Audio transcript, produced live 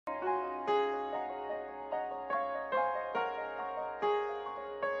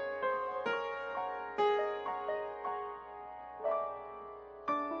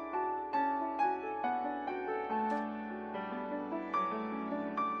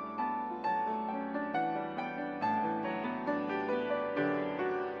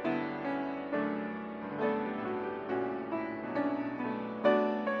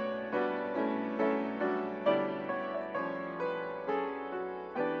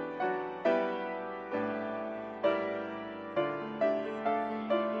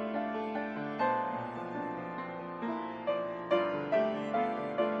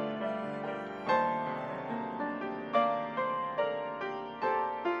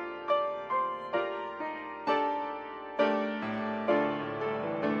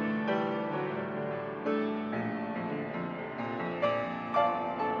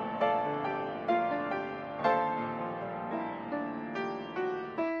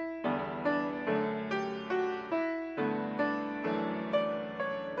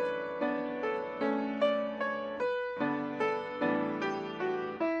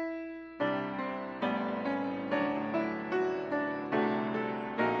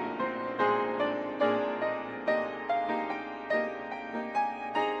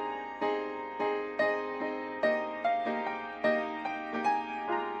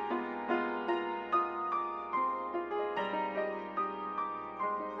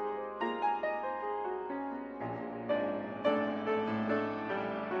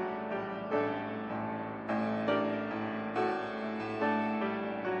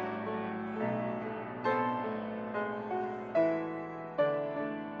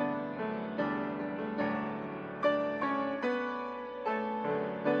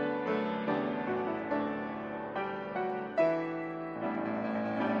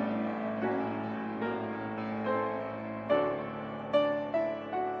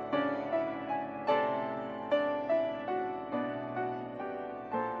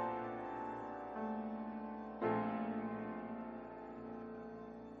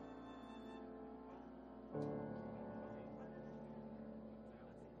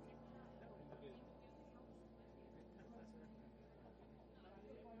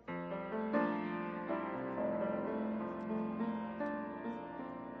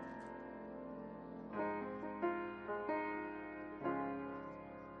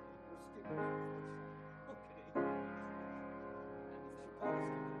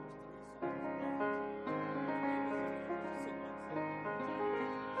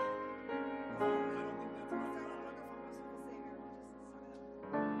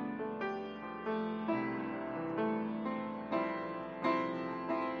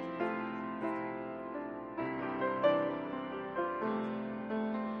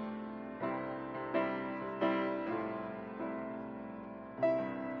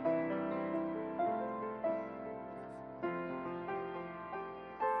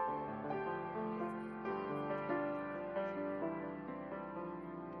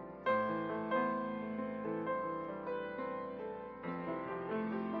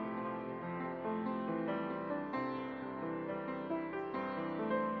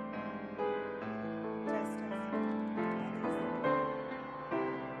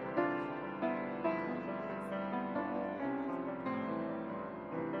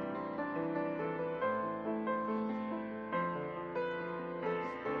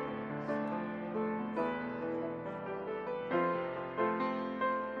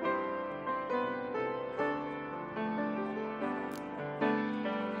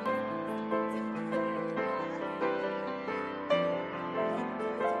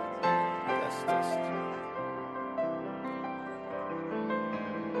test.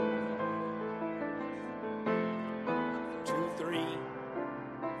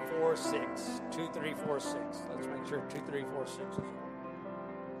 2-3-4-6. 2-3-4-6. Let's make sure 2-3-4-6 is on.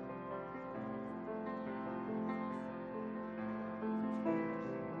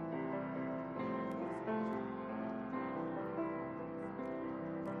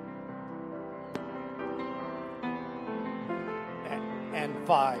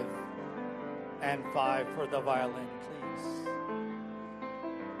 And five for the violin, please.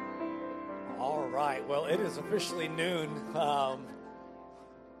 All right. Well, it is officially noon.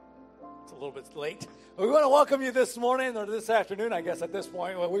 It's a little bit late. We want to welcome you this morning, or this afternoon, I guess, at this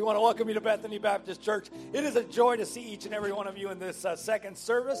point. We want to welcome you to Bethany Baptist Church. It is a joy to see each and every one of you in this second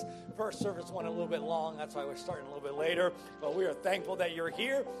service. First service went a little bit long. That's why we're starting a little bit later. But we are thankful that you're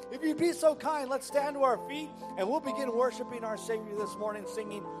here. If you'd be so kind, let's stand to our feet, and we'll begin worshiping our Savior this morning,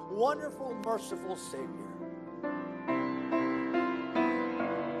 singing Wonderful, Merciful Savior.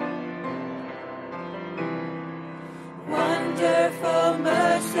 Wonderful,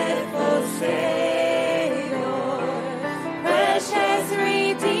 merciful Savior, precious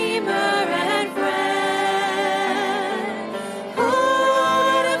Redeemer and friend, who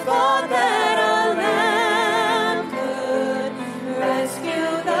would have thought that a lamb could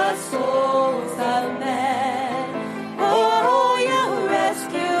rescue the souls of men? Oh, you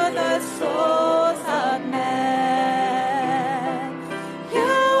rescue the souls of men. You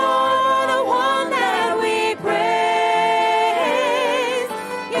are the one that we praise.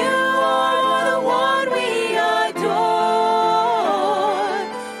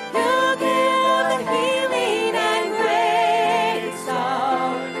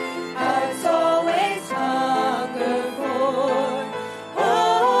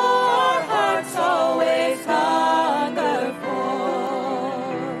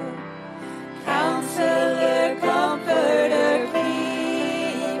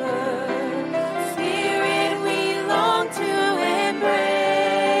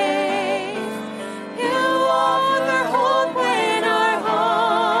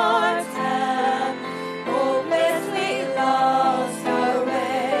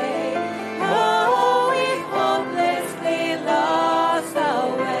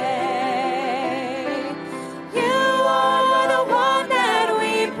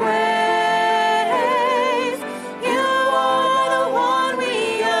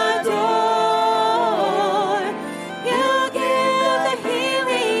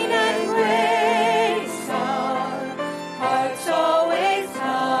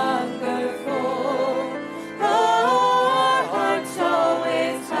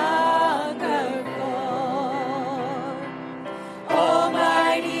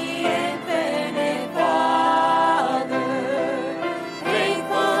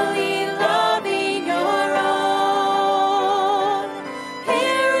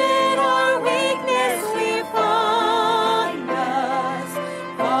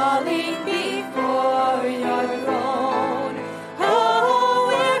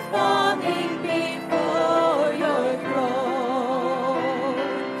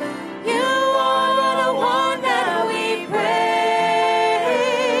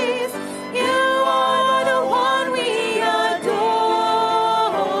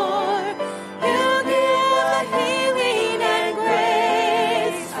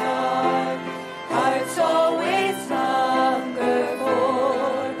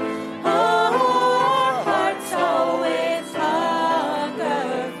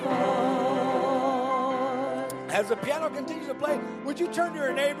 As the piano continues to play, would you turn to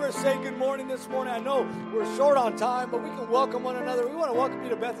your neighbor and say good morning this morning? I know we're short on time, but we can welcome one another. We want to welcome you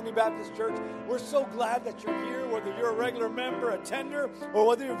to Bethany Baptist Church. We're so glad that you're here, whether you're a regular member, attender, or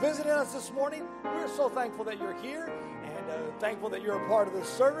whether you're visiting us this morning. We're so thankful that you're here and thankful that you're a part of this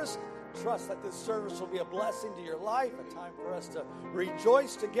service. Trust that this service will be a blessing to your life, a time for us to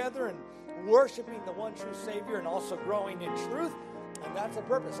rejoice together and worshiping the one true Savior and also growing in truth. And that's the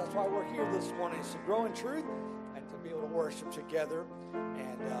purpose. That's why we're here this morning, is to grow in truth and to be able to worship together.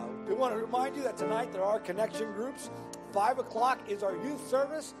 And we want to remind you that tonight there are connection groups. 5 o'clock is our youth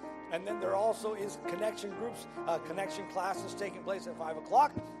service. And then there also is connection groups, connection classes taking place at 5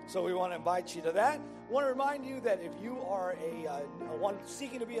 o'clock. So we want to invite you to that. I want to remind you that if you are one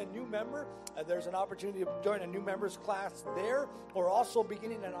seeking to be a new member, there's an opportunity to join a new members class there. Or also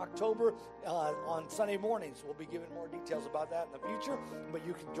beginning in October on Sunday mornings. We'll be giving more details about that in the future. But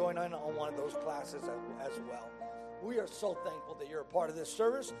you can join in on one of those classes as well. We are so thankful that you're a part of this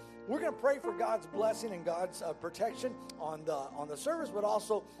service. We're going to pray for God's blessing and God's protection on the service, but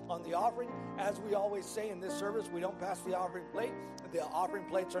also on the offering. As we always say in this service, we don't pass the offering plate. The offering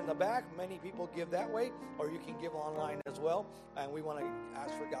plates are in the back. Many people give that way, or you can give online as well. And we want to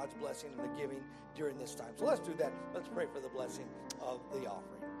ask for God's blessing and the giving during this time. So let's do that. Let's pray for the blessing of the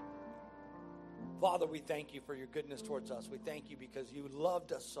offering. Father, we thank you for your goodness towards us. We thank you because you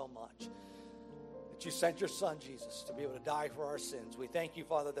loved us so much that you sent your son, Jesus, to be able to die for our sins. We thank you,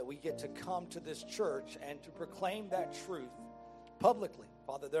 Father, that we get to come to this church and to proclaim that truth publicly.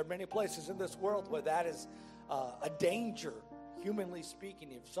 Father, there are many places in this world where that is a danger, humanly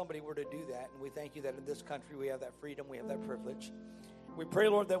speaking, if somebody were to do that. And we thank you that in this country we have that freedom, we have that privilege. We pray,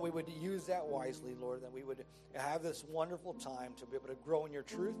 Lord, that we would use that wisely, Lord, that we would have this wonderful time to be able to grow in your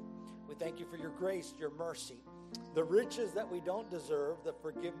truth. We thank you for your grace, your mercy, the riches that we don't deserve, the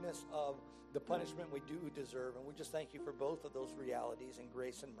forgiveness of the punishment we do deserve. And we just thank you for both of those realities and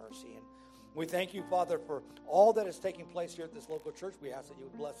grace and mercy. And we thank you, Father, for all that is taking place here at this local church. We ask that you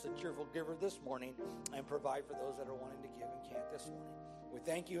would bless the cheerful giver this morning and provide for those that are wanting to give and can't this morning. We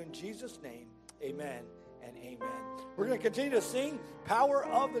thank you in Jesus' name. Amen and amen. We're going to continue to sing Power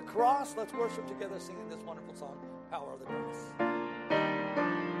of the Cross. Let's worship together singing this wonderful song, Power of the Cross.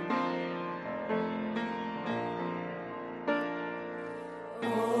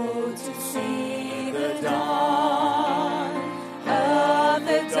 Oh, to see the dawn of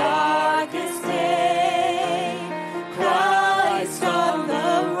the darkest day, Christ on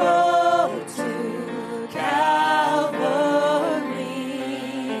the road to Calvary,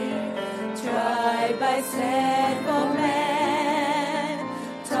 tried by sinful men,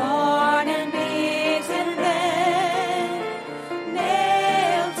 torn and beaten then,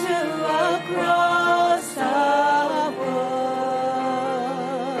 nailed to a cross of wood.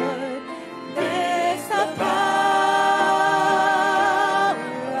 This the power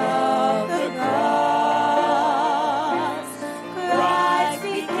of the cross. Christ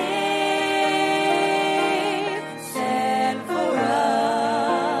became sin for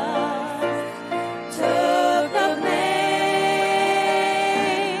us, took the blame,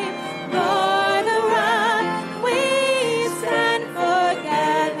 bore the wrath. We stand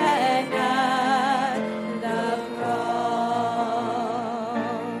forgiven at the cross.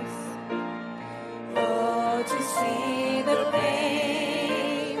 Oh, to see the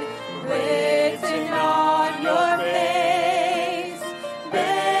pain written on your face,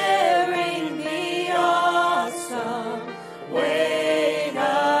 bearing the awesome weight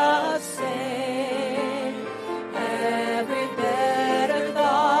of sin. Every bitter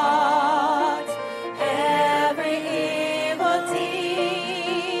thought, every evil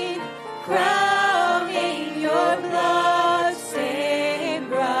deed, crowning your blood-stained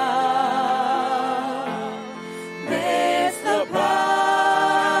brow. This the power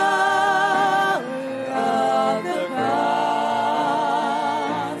of the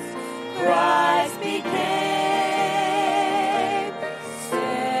cross. Christ became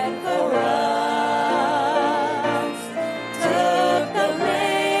sin for us, took the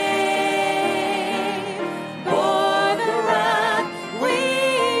blame, bore the wrath. We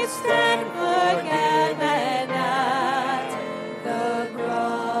stand forgiven at the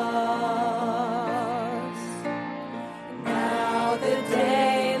cross. Now the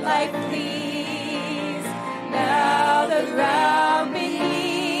daylight flees, now the ground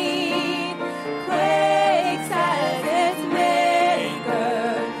beneath quakes as its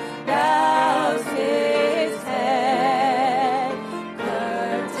maker bows his head.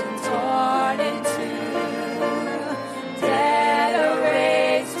 Curtain torn in two, dead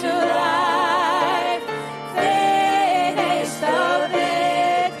erased to life, finish the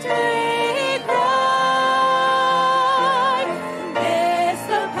victory cry. This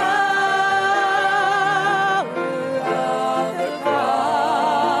the power of the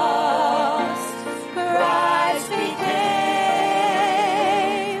cross. Christ became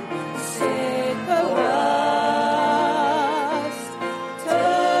sin for us,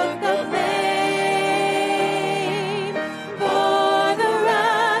 took the blame, bore the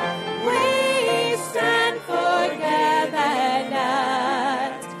wrath. We stand forgiven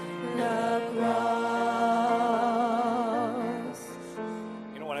at the cross.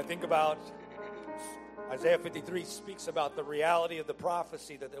 You know, when I think about Isaiah 53 speaks about the reality of the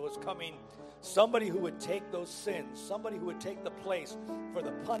prophecy that there was coming somebody who would take those sins, somebody who would take the place for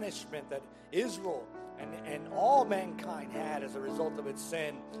the punishment that Israel and all mankind had as a result of its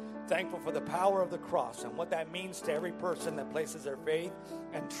sin. Thankful for the power of the cross and what that means to every person that places their faith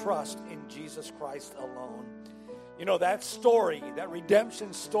and trust in Jesus Christ alone. You know, that story, that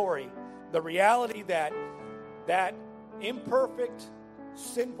redemption story, the reality that that imperfect,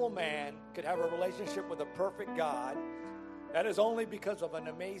 sinful man could have a relationship with a perfect God. That is only because of an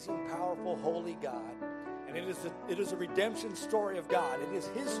amazing, powerful, holy God. And it is a redemption story of God. It is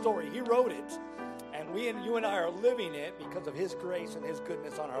His story. He wrote it. And you and I are living it because of His grace and His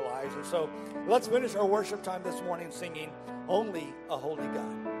goodness on our lives. And so let's finish our worship time this morning singing Only a Holy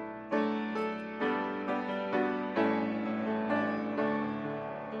God.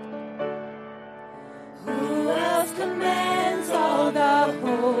 Who else commands all the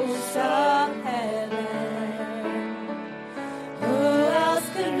hosts of heaven? Who else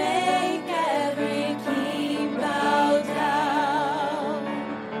could make every king bow down?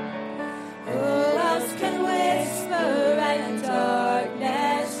 Who else can whisper and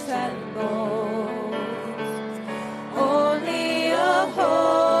darkness trembles? Only a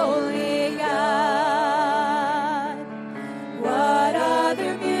holy God. What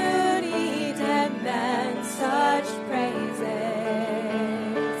other beauty demands such praises?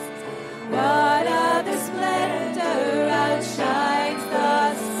 What other splendor outshines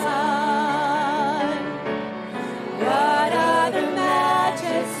the sun? What other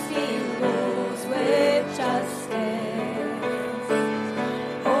majesty rules with justice?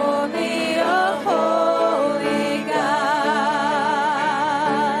 Only a holy God.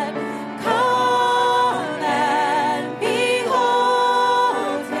 Come and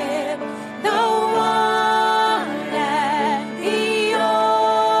behold Him, the one and the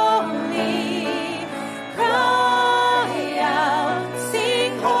only. Cry out,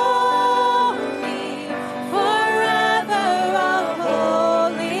 sing holy, forever a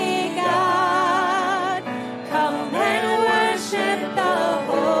holy God. Come and worship the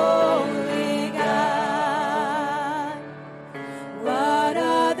holy God. What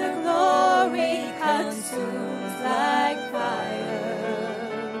other glory consumes like fire?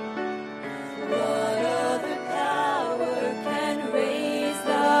 What other power can raise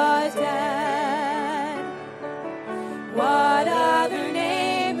the dead? What other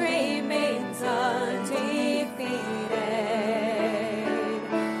name remains undefeated?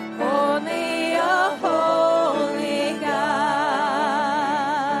 Only a holy God.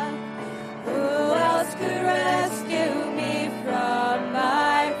 Who else could rescue me from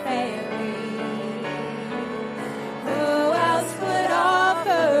my failing? Who else could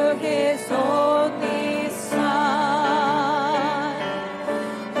offer His only Son?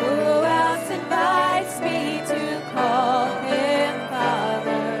 Who else invites me to call Him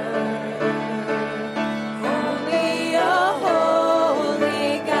Father? Only a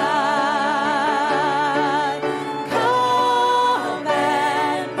holy God. Come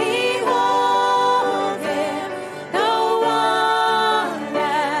and behold Him, the one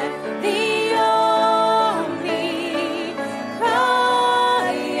and the only.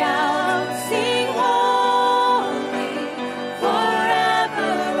 Cry out, sing holy,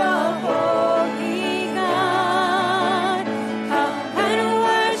 forever a holy God. Come and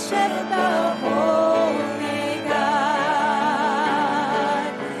worship the holy God.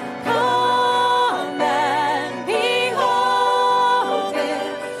 Come and behold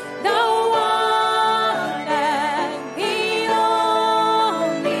Him, the one and the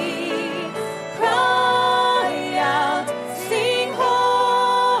only. Cry out, sing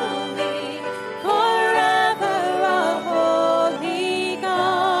holy, forever a holy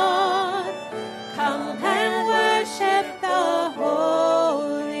God. Come and worship the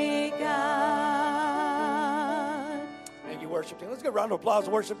holy God. Thank you, worship team. Let's give a round of applause to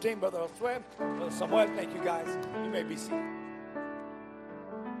the worship team. Brother Osweb, Brother Samuel, thank you guys. You may be seated.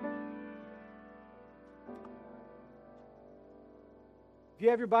 If you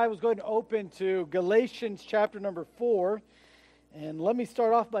have your Bibles, go ahead and open to Galatians chapter number 4. And let me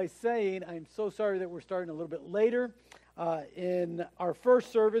start off by saying I'm so sorry that we're starting a little bit later. In our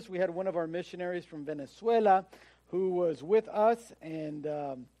first service, we had one of our missionaries from Venezuela who was with us and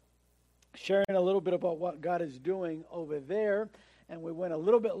sharing a little bit about what God is doing over there. And we went a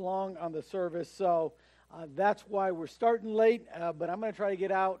little bit long on the service, so that's why we're starting late. But I'm going to try to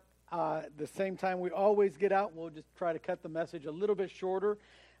get out the same time we always get out. We'll just try to cut the message a little bit shorter.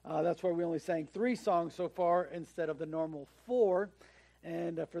 That's why we only sang 3 songs so far instead of the normal 4.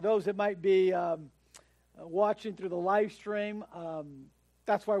 And for those that might be watching through the live stream,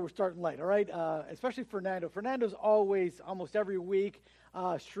 that's why we're starting late, all right? Especially Fernando. Fernando's always, almost every week,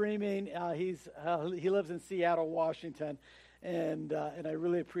 streaming. He lives in Seattle, Washington, and I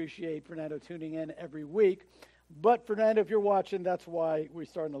really appreciate Fernando tuning in every week. But Fernando, if you're watching, that's why we're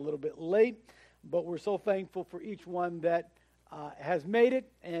starting a little bit late. But we're so thankful for each one that has made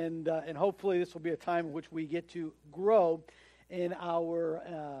it, and hopefully this will be a time in which we get to grow in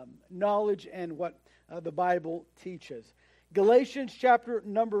our knowledge and what the Bible teaches. Galatians chapter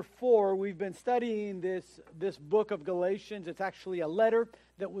number 4, we've been studying this book of Galatians. It's actually a letter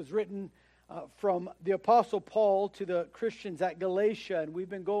that was written from the Apostle Paul to the Christians at Galatia. And we've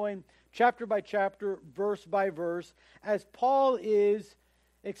been going chapter by chapter, verse by verse, as Paul is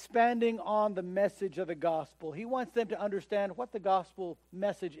expanding on the message of the gospel. He wants them to understand what the gospel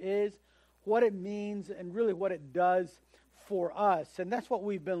message is, what it means, and really what it does for us. And that's what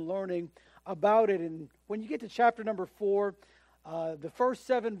we've been learning about it. And when you get to chapter number 4, the first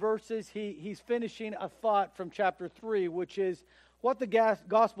 7 verses, he's finishing a thought from chapter 3, which is what the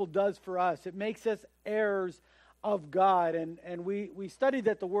gospel does for us. It makes us heirs of God. And we studied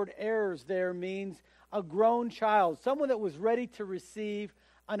that the word heirs there means a grown child, someone that was ready to receive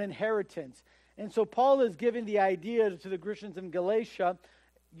an inheritance. And so Paul is giving the idea to the Christians in Galatia,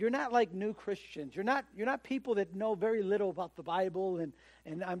 you're not like new Christians. You're not people that know very little about the Bible,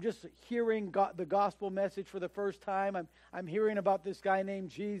 and I'm just hearing the gospel message for the first time. I'm hearing about this guy named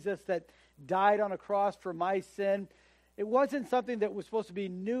Jesus that died on a cross for my sin. It wasn't something that was supposed to be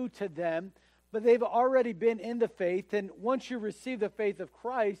new to them, but they've already been in the faith, and once you receive the faith of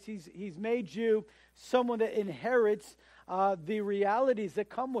Christ, He's made you someone that inherits the realities that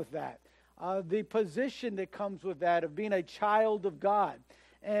come with that, the position that comes with that of being a child of God.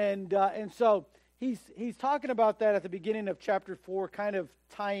 And so he's talking about that at the beginning of chapter 4, kind of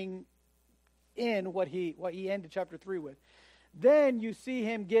tying in what he ended chapter 3 with. Then you see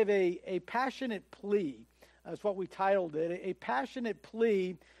him give a passionate plea. That's what we titled it, a passionate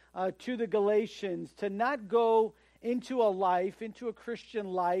plea to the Galatians to not go into a Christian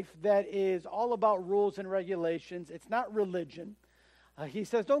life that is all about rules and regulations. It's not religion. He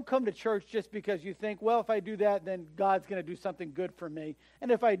says, don't come to church just because you think, well, if I do that, then God's going to do something good for me. And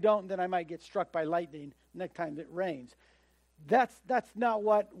if I don't, then I might get struck by lightning next time it rains. That's not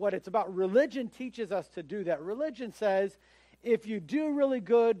what it's about. Religion teaches us to do that. Religion says, if you do really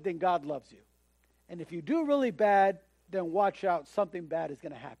good, then God loves you. And if you do really bad, then watch out, something bad is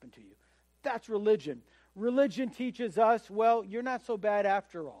going to happen to you. That's religion. Religion teaches us, well, you're not so bad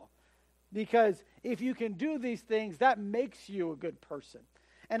after all. Because if you can do these things, that makes you a good person.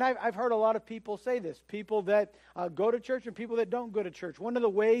 And I've heard a lot of people say this, people that go to church and people that don't go to church. One of the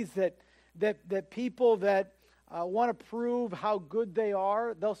ways that people that want to prove how good they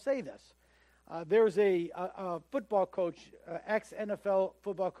are, they'll say this. There's a football coach, ex-NFL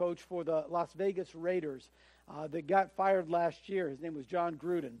football coach for the Las Vegas Raiders that got fired last year. His name was John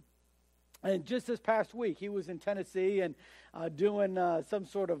Gruden. And just this past week, he was in Tennessee and doing some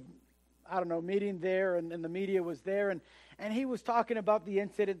sort of meeting there, and the media was there, and he was talking about the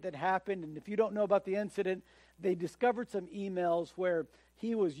incident that happened. And if you don't know about the incident, they discovered some emails where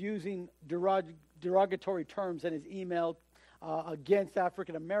he was using derogatory terms in his email against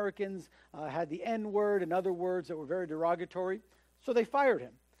African Americans, had the N-word and other words that were very derogatory. So they fired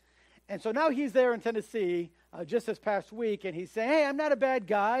him. And so now he's there in Tennessee just this past week, and he's saying, hey, I'm not a bad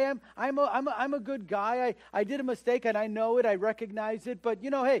guy. I'm a good guy. I did a mistake, and I know it. I recognize it. But,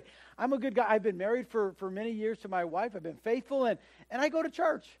 hey, I'm a good guy. I've been married for many years to my wife. I've been faithful, and I go to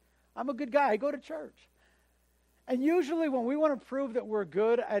church. I'm a good guy. I go to church. And usually when we want to prove that we're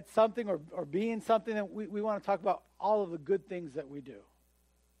good at something or being something, that we want to talk about all of the good things that we do.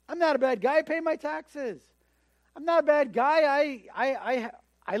 I'm not a bad guy. I pay my taxes. I'm not a bad guy.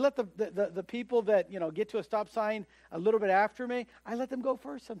 I let the people that, get to a stop sign a little bit after me, I let them go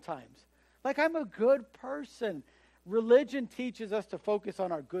first sometimes. Like, I'm a good person. Religion teaches us to focus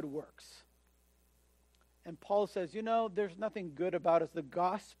on our good works. And Paul says, there's nothing good about us. The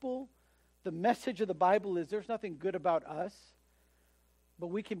gospel, the message of the Bible is there's nothing good about us, but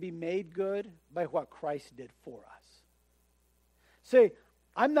we can be made good by what Christ did for us. Say,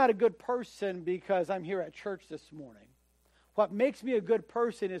 I'm not a good person because I'm here at church this morning. What makes me a good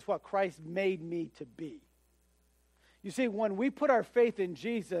person is what Christ made me to be. You see, when we put our faith in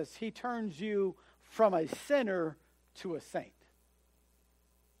Jesus, He turns you from a sinner to a saint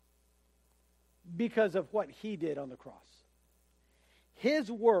because of what He did on the cross. His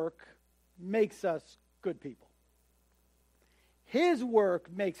work makes us good people. His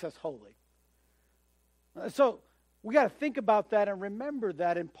work makes us holy. So we got to think about that and remember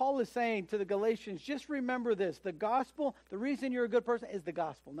that. And Paul is saying to the Galatians, just remember this. The gospel, the reason you're a good person is the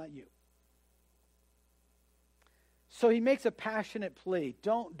gospel, not you. So he makes a passionate plea.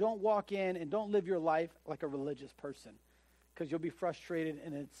 Don't walk in and don't live your life like a religious person, because you'll be frustrated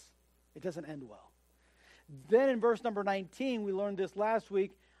and it doesn't end well. Then in verse number 19, we learned this last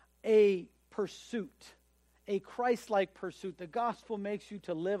week, a pursuit. A Christ-like pursuit. The gospel makes you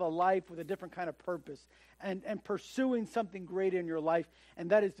to live a life with a different kind of purpose and pursuing something great in your life,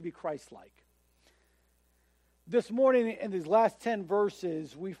 and that is to be Christ-like. This morning, in these last 10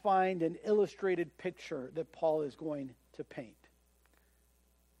 verses, we find an illustrated picture that Paul is going to paint.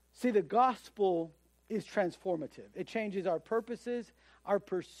 See, the gospel is transformative. It changes our purposes, our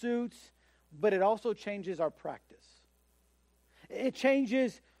pursuits, but it also changes our practice. It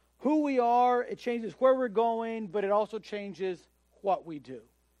changes who we are, it changes where we're going, but it also changes what we do.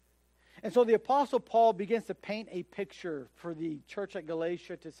 And so the Apostle Paul begins to paint a picture for the church at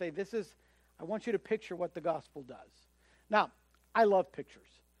Galatia to say, I want you to picture what the gospel does. Now, I love pictures.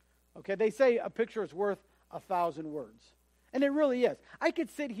 Okay, they say a picture is worth 1,000 words. And it really is. I could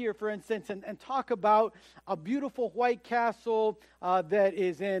sit here, for instance, and talk about a beautiful White Castle that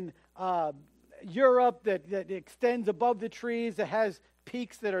is in Europe that extends above the trees, that has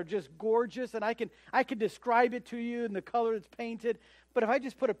peaks that are just gorgeous, and I can describe it to you in the color it's painted. But if I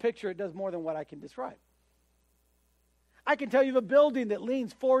just put a picture, it does more than what I can describe. I can tell you the building that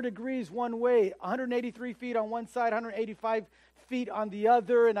leans 4 degrees one way, 183 feet on one side, 185 feet on the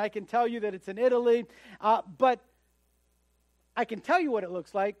other, and I can tell you that it's in Italy. But I can tell you what it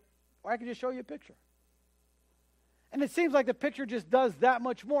looks like, or I can just show you a picture. And it seems like the picture just does that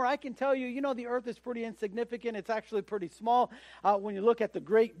much more. I can tell you, the earth is pretty insignificant. It's actually pretty small. When you look at the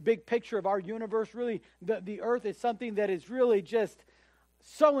great big picture of our universe, really, the earth is something that is really just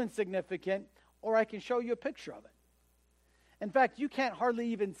so insignificant, or I can show you a picture of it. In fact, you can't hardly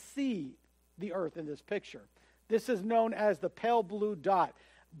even see the earth in this picture. This is known as the pale blue dot.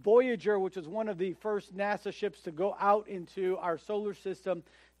 Voyager, which was one of the first NASA ships to go out into our solar system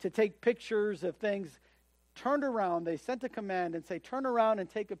to take pictures of things, turned around. They sent a command and say, turn around and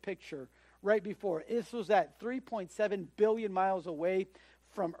take a picture right before. This was at 3.7 billion miles away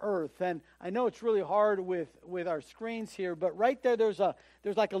from Earth. And I know it's really hard with our screens here, but right there, there's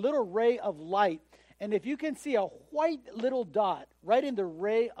like a little ray of light. And if you can see a white little dot right in the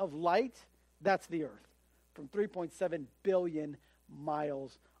ray of light, that's the Earth from 3.7 billion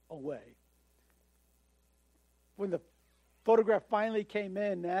miles away. When the photograph finally came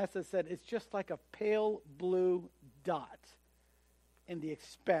in, NASA said it's just like a pale blue dot in the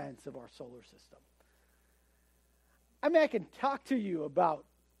expanse of our solar system. I mean, I can talk to you about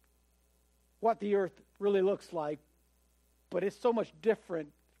what the Earth really looks like, but it's so much different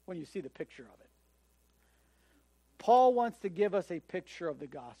when you see the picture of it. Paul wants to give us a picture of the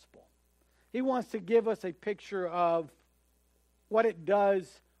gospel. He wants to give us a picture of what it does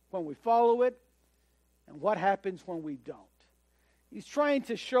when we follow it and what happens when we don't. He's trying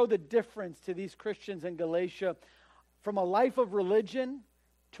to show the difference to these Christians in Galatia from a life of religion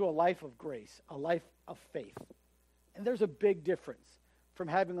to a life of grace, a life of faith. And there's a big difference from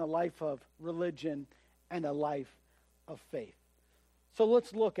having a life of religion and a life of faith. So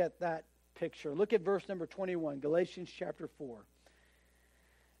let's look at that picture. Look at verse number 21, Galatians chapter 4.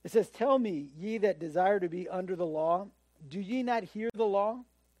 It says, tell me, ye that desire to be under the law, do ye not hear the law?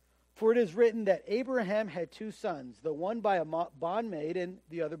 For it is written that Abraham had 2 sons, the one by a bondmaid and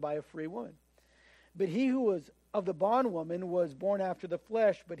the other by a free woman. But he who was of the bondwoman was born after the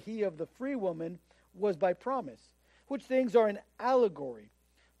flesh, but he of the free woman was by promise, which things are an allegory.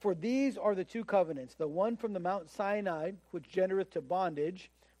 For these are the 2 covenants, the one from the Mount Sinai, which gendereth to bondage,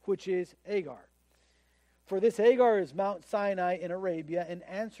 which is Hagar. For this Hagar is Mount Sinai in Arabia, and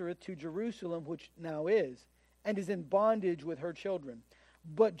answereth to Jerusalem, which now is, and is in bondage with her children.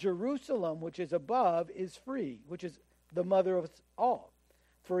 But Jerusalem, which is above, is free, which is the mother of us all.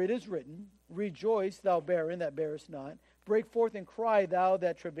 For it is written, rejoice, thou barren that bearest not. Break forth and cry, thou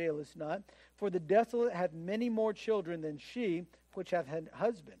that travailest not. For the desolate hath many more children than she, which hath had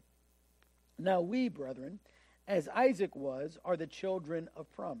husband. Now we, brethren, as Isaac was, are the children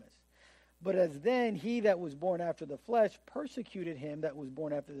of promise. But as then he that was born after the flesh persecuted him that was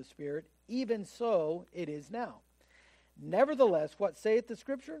born after the Spirit, even so it is now. Nevertheless, what saith the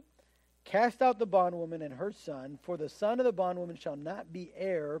Scripture? Cast out the bondwoman and her son, for the son of the bondwoman shall not be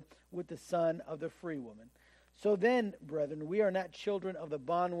heir with the son of the free woman. So then, brethren, we are not children of the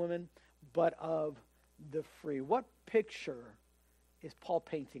bondwoman, but of the free. What picture is Paul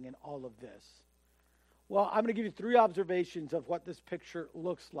painting in all of this? Well, I'm going to give you 3 observations of what this picture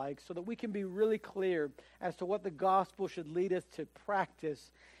looks like so that we can be really clear as to what the gospel should lead us to practice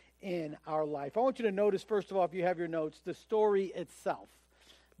in our life. I want you to notice, first of all, if you have your notes, the story itself.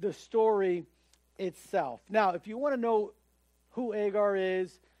 The story itself. Now, if you want to know who Hagar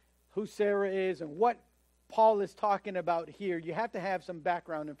is, who Sarah is, and what Paul is talking about here, you have to have some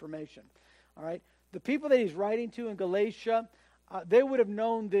background information. All right? The people that he's writing to in Galatia, they would have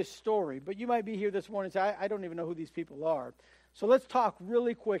known this story. But you might be here this morning and say, I don't even know who these people are. So let's talk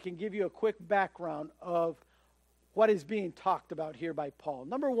really quick and give you a quick background of what is being talked about here by Paul.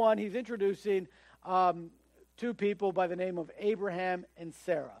 Number one, he's introducing two people by the name of Abraham and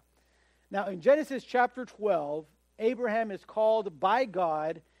Sarah. Now, in Genesis chapter 12, Abraham is called by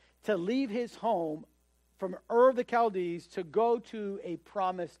God to leave his home from Ur of the Chaldees to go to a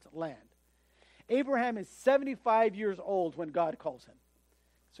promised land. Abraham is 75 years old when God calls him.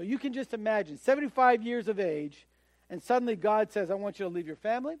 So you can just imagine, 75 years of age, and suddenly God says, I want you to leave your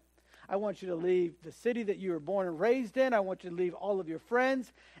family. I want you to leave the city that you were born and raised in. I want you to leave all of your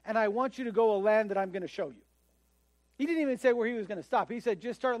friends, and I want you to go a land that I'm going to show you. He didn't even say where he was going to stop. He said,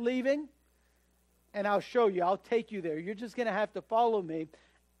 just start leaving, and I'll show you. I'll take you there. You're just going to have to follow me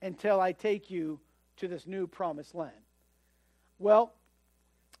until I take you to this new promised land. Well,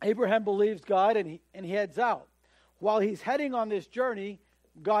 Abraham believes God, and he heads out. While he's heading on this journey,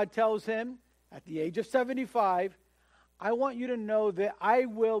 God tells him, at the age of 75, I want you to know that I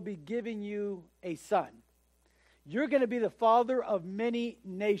will be giving you a son. You're going to be the father of many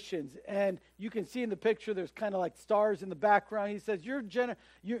nations. And you can see in the picture, there's kind of like stars in the background. He says, the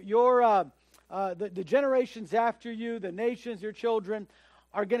generations after you, the nations, your children,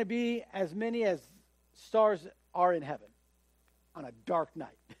 are going to be as many as stars are in heaven on a dark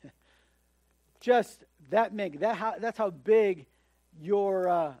night. Just that big. That's how big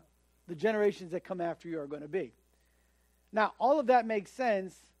the generations that come after you are going to be. Now, all of that makes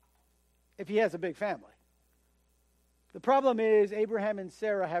sense if he has a big family. The problem is Abraham and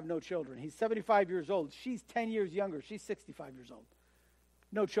Sarah have no children. He's 75 years old. She's 10 years younger. She's 65 years old.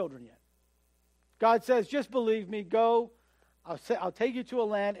 No children yet. God says, just believe me, go. I'll take you to a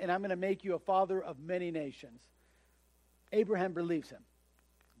land, and I'm going to make you a father of many nations. Abraham believes him.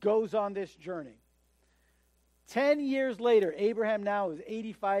 Goes on this journey. 10 years later, Abraham now is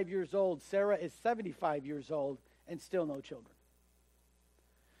 85 years old. Sarah is 75 years old. And still no children.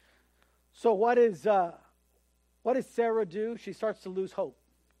 So what does Sarah do? She starts to lose hope.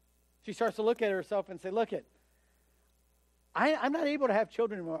 She starts to look at herself and say, look, I'm not able to have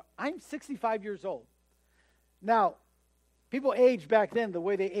children anymore. I'm 65 years old. Now, people age back then the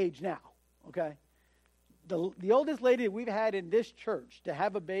way they age now, okay? The oldest lady we've had in this church to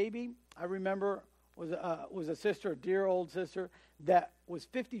have a baby, I remember, was a sister, a dear old sister, that was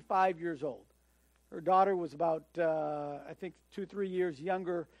 55 years old. Her daughter was about, I think, 2-3 years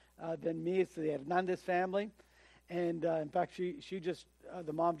younger than me. So they had a Hernandez family. And in fact,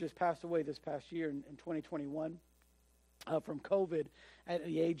 the mom just passed away this past year in 2021 from COVID at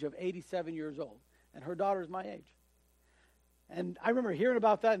the age of 87 years old. And her daughter is my age. And I remember hearing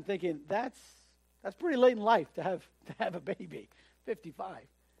about that and thinking, that's pretty late in life to have a baby. 55.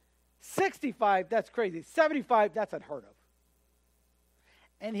 65, that's crazy. 75, that's unheard of.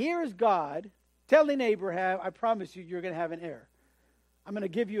 And here is God telling Abraham, I promise you, you're going to have an heir. I'm going to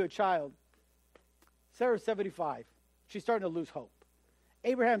give you a child. Sarah's 75. She's starting to lose hope.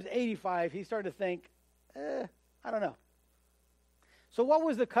 Abraham's 85. He's starting to think, I don't know. So what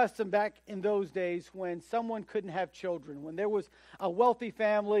was the custom back in those days when someone couldn't have children? When there was a wealthy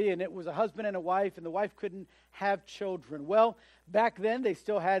family and it was a husband and a wife and the wife couldn't have children? Well, back then they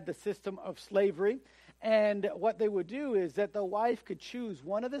still had the system of slavery. And what they would do is that the wife could choose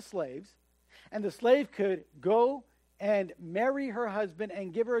one of the slaves, and the slave could go and marry her husband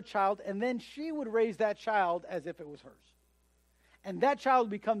and give her a child, and then she would raise that child as if it was hers. And that child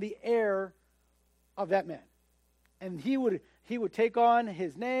would become the heir of that man. And he would take on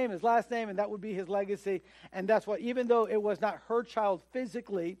his name, his last name, and that would be his legacy. And that's what, even though it was not her child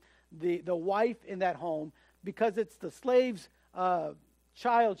physically, the wife in that home, because it's the slave's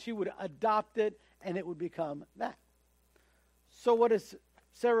child, she would adopt it, and it would become that. So what does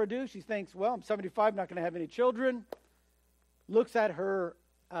Sarah do? She thinks, well, I'm 75, not going to have any children. Looks at her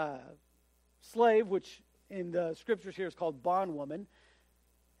slave, which in the scriptures here is called bondwoman.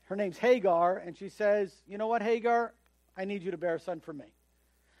 Her name's Hagar, and she says, you know what, Hagar? I need you to bear a son for me.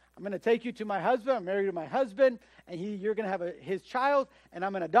 I'm going to take you to my husband. I'm married to my husband, and you're going to have his child, and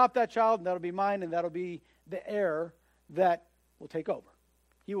I'm going to adopt that child, and that'll be mine, and that'll be the heir that will take over.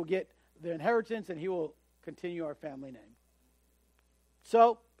 He will get the inheritance, and he will continue our family name.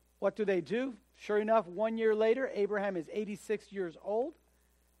 So, what do? Sure enough, 1 year later, Abraham is 86 years old,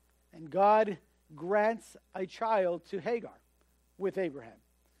 and God grants a child to Hagar with Abraham.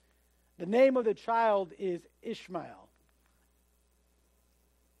 The name of the child is Ishmael.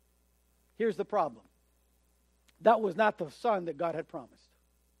 Here's the problem. That was not the son that God had promised.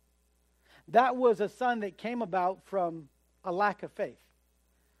 That was a son that came about from a lack of faith.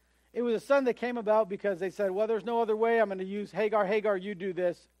 It was a son that came about because they said, well, there's no other way. I'm going to use Hagar. Hagar, you do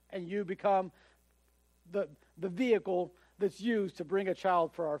this, and you become the vehicle that's used to bring a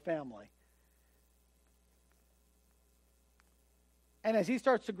child for our family. And as he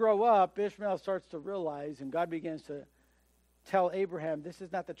starts to grow up, Ishmael starts to realize, and God begins to tell Abraham, this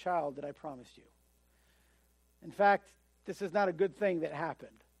is not the child that I promised you. In fact, this is not a good thing that happened.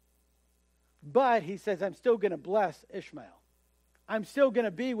 But he says, I'm still going to bless Ishmael. I'm still going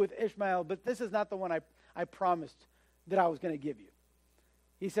to be with Ishmael, but this is not the one I promised that I was going to give you.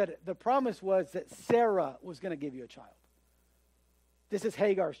 He said, the promise was that Sarah was going to give you a child. This is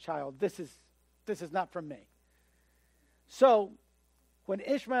Hagar's child. This is not from me. So, when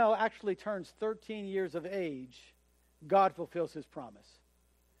Ishmael actually turns 13 years of age, God fulfills his promise.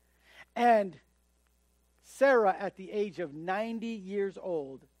 And Sarah, at the age of 90 years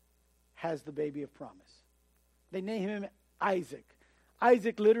old, has the baby of promise. They name him Isaac.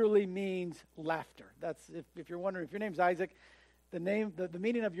 Isaac literally means laughter. That's if you're wondering, if your name's Isaac, the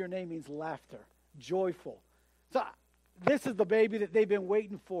meaning of your name means laughter, joyful. So this is the baby that they've been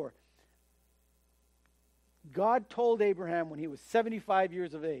waiting for. God told Abraham when he was 75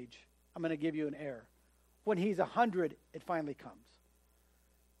 years of age, I'm going to give you an heir. When he's 100, it finally comes.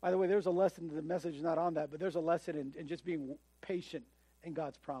 By the way, there's a lesson, the message is not on that, but there's a lesson in just being patient in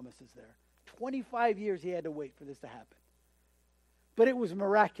God's promises there. 25 years he had to wait for this to happen. But it was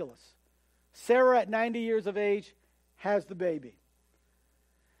miraculous. Sarah at 90 years of age has the baby.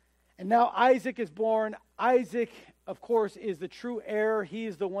 And now Isaac is born. Isaac, of course, is the true heir. He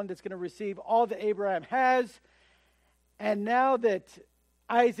is the one that's going to receive all that Abraham has. And now that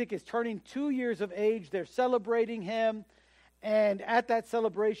Isaac is turning 2 years of age, they're celebrating him. And at that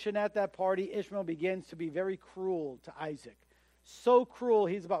celebration, at that party, Ishmael begins to be very cruel to Isaac. So cruel,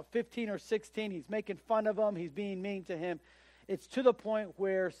 he's about 15 or 16. He's making fun of him. He's being mean to him. It's to the point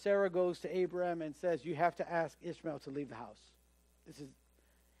where Sarah goes to Abraham and says, you have to ask Ishmael to leave the house.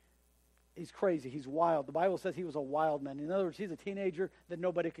 He's crazy. He's wild. The Bible says he was a wild man. In other words, he's a teenager that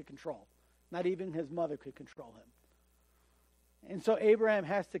nobody could control. Not even his mother could control him. And so Abraham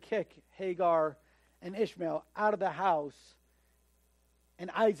has to kick Hagar and Ishmael out of the house,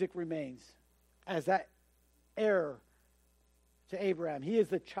 and Isaac remains as that heir to Abraham. He is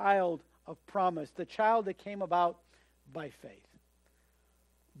the child of promise, the child that came about by faith.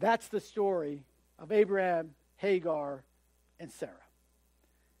 That's the story of Abraham, Hagar, and Sarah.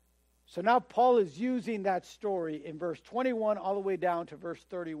 So now Paul is using that story in verse 21 all the way down to verse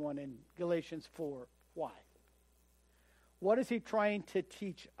 31 in Galatians 4. Why? What is he trying to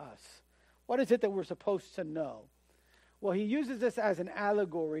teach us? What is it that we're supposed to know? Well, he uses this as an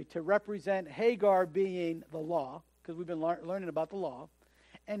allegory to represent Hagar being the law, because we've been learning about the law,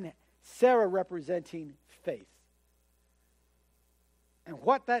 and Sarah representing faith. And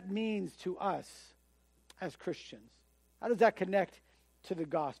what that means to us as Christians. How does that connect to the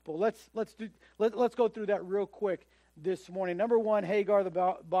gospel? Let's go through that real quick this morning. Number one, Hagar,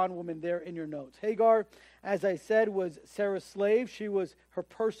 the bondwoman there in your notes. Hagar, as I said, was Sarah's slave. She was her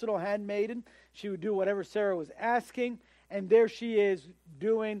personal handmaiden. She would do whatever Sarah was asking, and there she is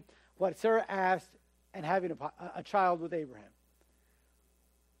doing what Sarah asked and having a child with Abraham.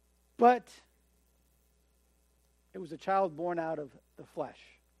 But it was a child born out of the flesh,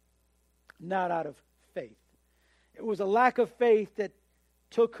 not out of faith. It was a lack of faith that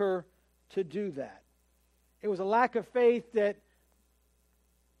took her to do that. It was a lack of faith that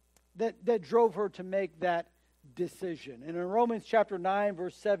drove her to make that decision. And in Romans chapter 9,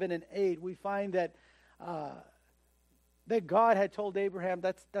 verse 7 and 8, we find that God had told Abraham,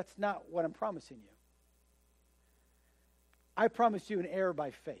 that's not what I'm promising you. I promise you an heir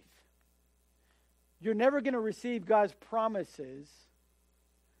by faith. You're never going to receive God's promises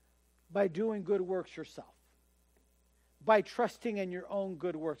by doing good works yourself, by trusting in your own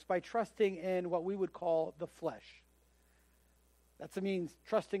good works, by trusting in what we would call the flesh. That means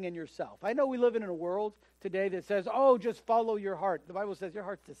trusting in yourself. I know we live in a world today that says, oh, just follow your heart. The Bible says your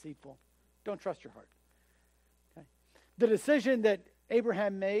heart's deceitful. Don't trust your heart. Okay? The decision that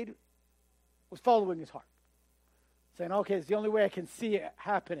Abraham made was following his heart. Saying, okay, it's the only way I can see it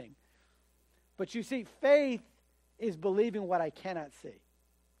happening. But you see, faith is believing what I cannot see.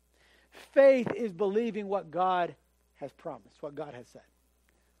 Faith is believing what God has promised, what God has said.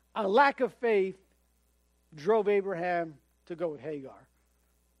 A lack of faith drove Abraham to go with Hagar.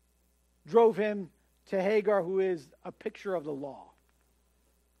 Drove him to Hagar, who is a picture of the law,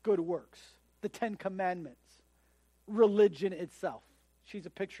 good works, the 10 Commandments, religion itself. She's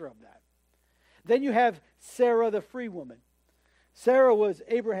a picture of that. Then you have Sarah, the free woman. Sarah was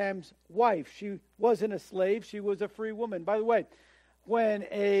Abraham's wife. She wasn't a slave. She was a free woman. By the way, when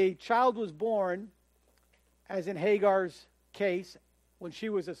a child was born, as in Hagar's case, when she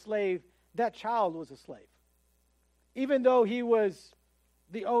was a slave, that child was a slave. Even though he was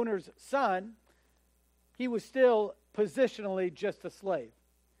the owner's son, he was still positionally just a slave.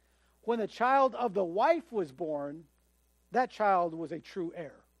 When the child of the wife was born, that child was a true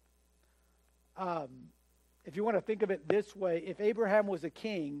heir. If you want to think of it this way, if Abraham was a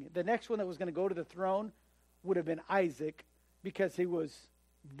king, the next one that was going to go to the throne would have been Isaac, because he was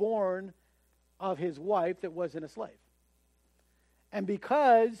born of his wife that wasn't a slave. And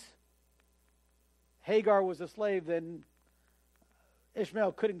because Hagar was a slave, then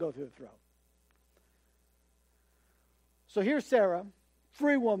Ishmael couldn't go through the throne. So here's Sarah,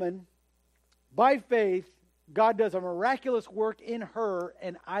 free woman. By faith, God does a miraculous work in her,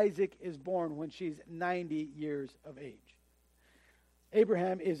 and Isaac is born when she's 90 years of age.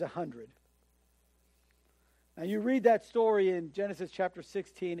 Abraham is 100. Now you read that story in Genesis chapter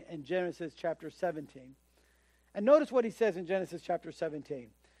 16 and Genesis chapter 17. And notice what he says in Genesis chapter 17.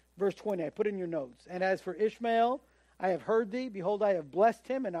 Verse 20, I put in your notes. And as for Ishmael, I have heard thee. Behold, I have blessed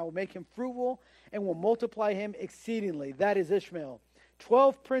him, and I will make him fruitful, and will multiply him exceedingly. That is Ishmael.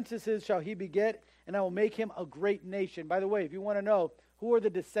 12 princesses shall he beget, and I will make him a great nation. By the way, if you want to know who are the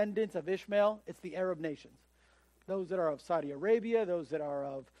descendants of Ishmael, it's the Arab nations. Those that are of Saudi Arabia, those that are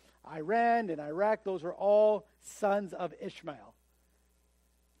of Iran and Iraq, those are all sons of Ishmael.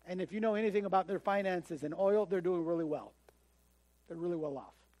 And if you know anything about their finances and oil, they're doing really well. They're really well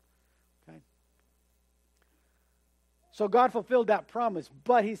off. Okay? So God fulfilled that promise,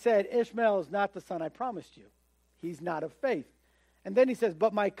 but he said, Ishmael is not the son I promised you. He's not of faith. And then he says,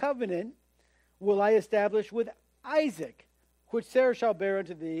 but my covenant will I establish with Isaac, which Sarah shall bear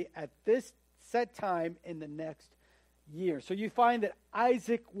unto thee at this set time in the next year. So you find that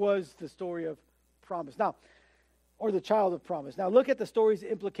Isaac was the story of promise. Now, or the child of promise. Now look at the story's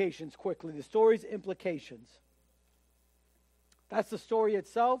implications quickly. The story's implications. That's the story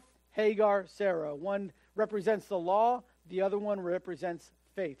itself. Hagar, Sarah. One represents the law. The other one represents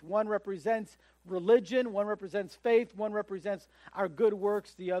faith. One represents religion. One represents faith. One represents our good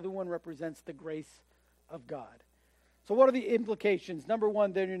works. The other one represents the grace of God. So what are the implications? Number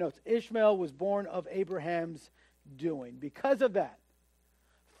one, there in your notes. Ishmael was born of Abraham's doing. Because of that,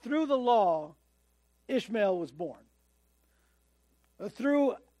 through the law, Ishmael was born.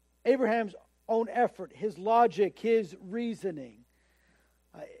 Through Abraham's own effort, his logic, his reasoning,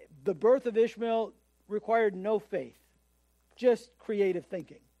 the birth of Ishmael required no faith, just creative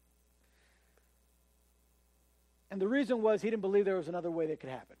thinking. And the reason was he didn't believe there was another way that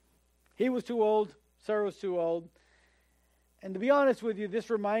could happen. He was too old, Sarah was too old. And to be honest with you, this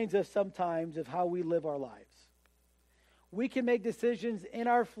reminds us sometimes of how we live our lives. We can make decisions in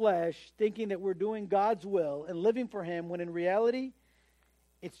our flesh thinking that we're doing God's will and living for him, when in reality,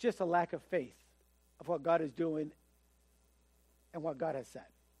 it's just a lack of faith of what God is doing and what God has said.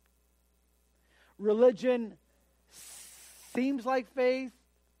 Religion seems like faith,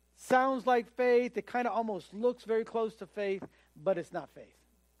 sounds like faith. It kind of almost looks very close to faith, but it's not faith.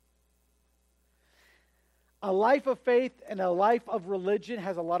 A life of faith and a life of religion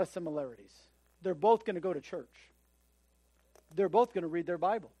has a lot of similarities. They're both going to go to church. They're both going to read their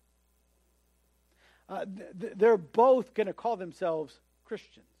Bible. They're both going to call themselves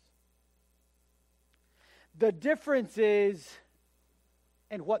Christians. The difference is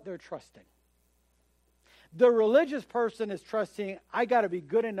in what they're trusting. The religious person is trusting, I got to be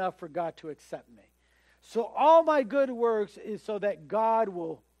good enough for God to accept me. So all my good works is so that God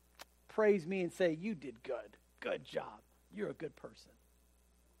will praise me and say, you did good. Good job. You're a good person.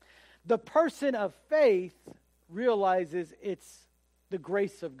 The person of faith realizes it's the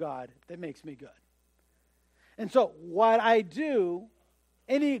grace of God that makes me good. And so what I do,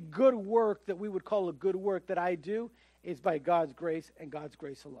 any good work that we would call a good work that I do, is by God's grace and God's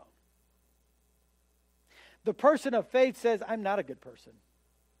grace alone. The person of faith says, I'm not a good person.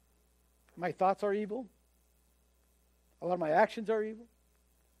 My thoughts are evil. A lot of my actions are evil.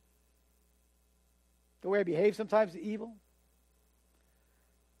 The way I behave sometimes is evil.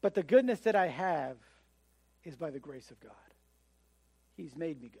 But the goodness that I have is by the grace of God. He's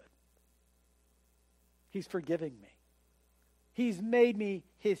made me good. He's forgiving me. He's made me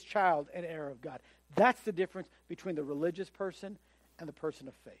his child and heir of God. That's the difference between the religious person and the person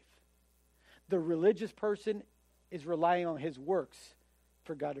of faith. The religious person is relying on his works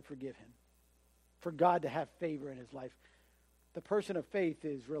for God to forgive him, for God to have favor in his life. The person of faith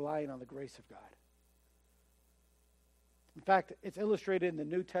is relying on the grace of God. In fact, it's illustrated in the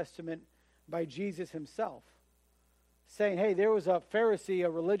New Testament by Jesus himself, saying, hey, there was a Pharisee, a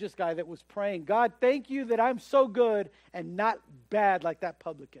religious guy that was praying, God, thank you that I'm so good and not bad like that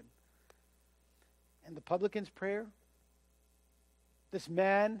publican. And the publican's prayer, this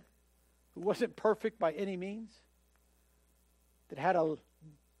man who wasn't perfect by any means, that had a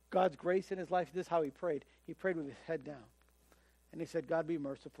God's grace in his life, this is how he prayed. He prayed with his head down. And he said, God, be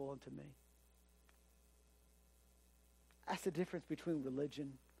merciful unto me. That's the difference between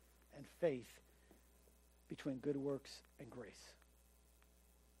religion and faith, between good works and grace.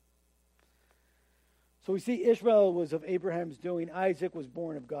 So we see Ishmael was of Abraham's doing. Isaac was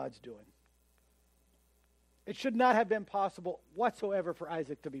born of God's doing. It should not have been possible whatsoever for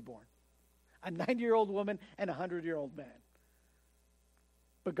Isaac to be born. A 90-year-old woman and a 100-year-old man.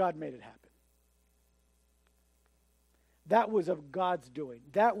 But God made it happen. That was of God's doing.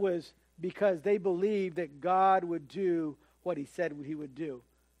 That was because they believed that God would do what he said he would do.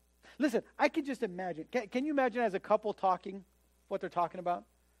 Listen, I can just imagine. Can you imagine as a couple talking what they're talking about?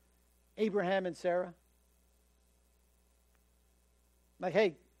 Abraham and Sarah. Like,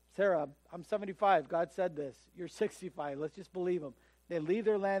 hey, Sarah, I'm 75. God said this. You're 65. Let's just believe him. They leave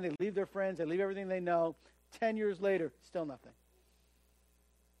their land. They leave their friends. They leave everything they know. 10 years later, still nothing.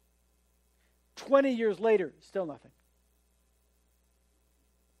 20 years later, still nothing.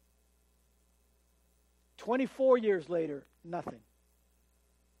 24 years later, nothing.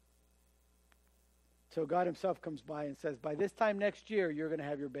 So God himself comes by and says, by this time next year, you're going to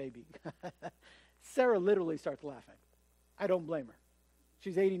have your baby. Sarah literally starts laughing. I don't blame her.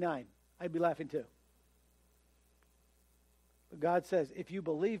 She's 89. I'd be laughing too. But God says, if you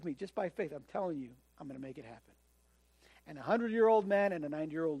believe me, just by faith, I'm telling you, I'm going to make it happen. And a 100-year-old man and a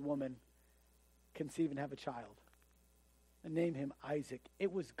 90-year-old woman conceive and have a child. And name him Isaac.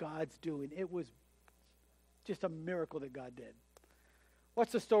 It was God's doing. It was just a miracle that God did.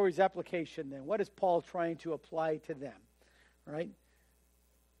 What's the story's application then? What is Paul trying to apply to them? Right?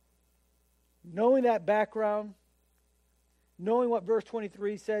 Knowing that background, knowing what verse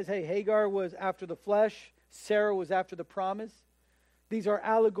 23 says, hey, Hagar was after the flesh, Sarah was after the promise. These are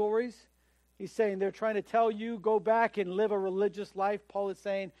allegories. He's saying they're trying to tell you, go back and live a religious life. Paul is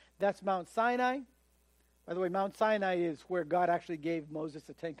saying that's Mount Sinai. By the way, Mount Sinai is where God actually gave Moses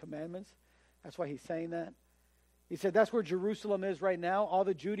the 10 Commandments. That's why he's saying that. He said that's where Jerusalem is right now. All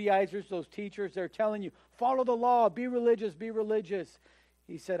the Judaizers, those teachers, they're telling you, follow the law, be religious, be religious.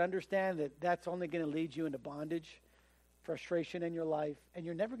 He said, understand that that's only going to lead you into bondage, frustration in your life, and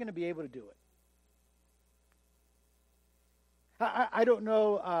you're never going to be able to do it. I don't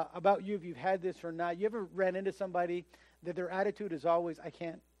know about you if you've had this or not. You ever ran into somebody that their attitude is always, I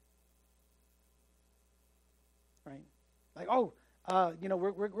can't. Right? Like,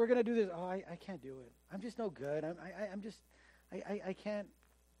 we're going to do this. Oh, I can't do it. I'm just no good. I can't.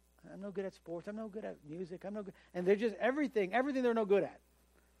 I'm no good at sports. I'm no good at music. I'm no good. And they're just everything they're no good at.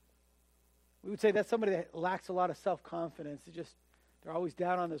 We would say that's somebody that lacks a lot of self-confidence. They're always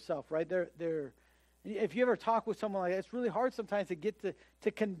down on themselves, right? If you ever talk with someone like that, it's really hard sometimes to get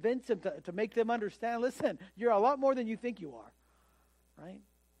to convince them, to make them understand, listen, you're a lot more than you think you are, right?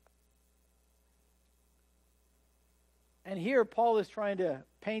 And here Paul is trying to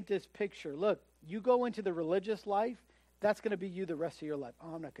paint this picture. Look, you go into the religious life, that's going to be you the rest of your life.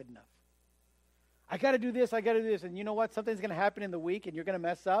 Oh, I'm not good enough. I got to do this, I got to do this. And you know what? Something's going to happen in the week and you're going to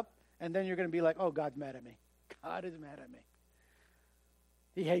mess up. And then you're going to be like, oh, God's mad at me. God is mad at me.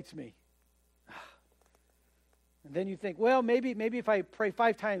 He hates me. And then you think, well, maybe if I pray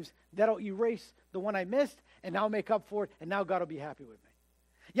 5 times, that'll erase the one I missed, and I'll make up for it, and now God will be happy with me.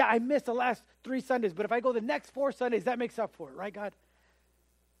 Yeah, I missed the last 3 Sundays, but if I go the next 4 Sundays, that makes up for it, right, God?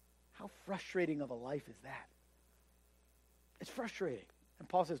 How frustrating of a life is that? It's frustrating. And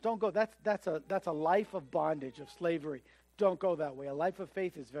Paul says, don't go. That's a life of bondage, of slavery. Don't go that way. A life of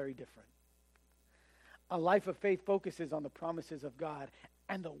faith is very different. A life of faith focuses on the promises of God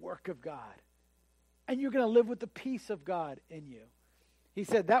and the work of God. And you're going to live with the peace of God in you. He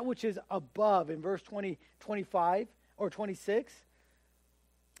said that which is above in verse 25 or 26.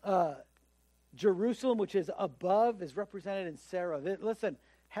 Jerusalem, which is above, is represented in Sarah. Listen,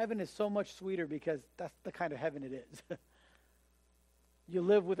 heaven is so much sweeter because that's the kind of heaven it is. You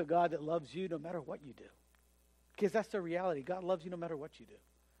live with a God that loves you no matter what you do. Because that's the reality. God loves you no matter what you do.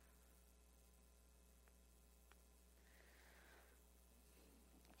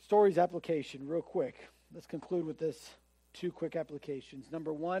 Stories application, real quick. Let's conclude with this 2 quick applications.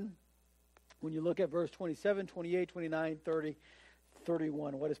 Number 1, when you look at verse 27, 28, 29, 30,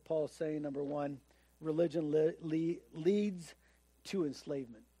 31, what is Paul saying? Number 1, religion leads to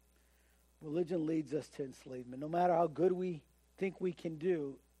enslavement. Religion leads us to enslavement. No matter how good we think we can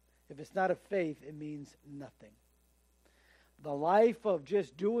do, if it's not a faith, it means nothing. The life of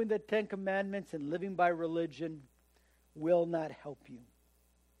just doing the 10 Commandments and living by religion will not help you.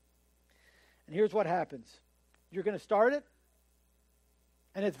 And here's what happens. You're going to start it,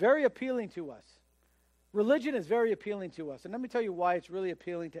 and it's very appealing to us. Religion is very appealing to us. And let me tell you why it's really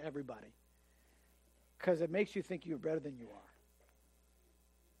appealing to everybody. Because it makes you think you're better than you are.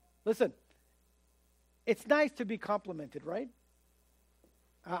 Listen, it's nice to be complimented, right?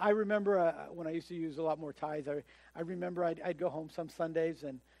 I remember when I used to use a lot more ties, I remember I'd go home some Sundays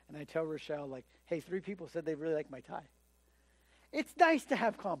and I'd tell Rochelle, like, hey, 3 people said they really like my tie. It's nice to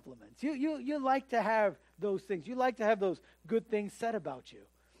have compliments. You like to have those things. You like to have those good things said about you.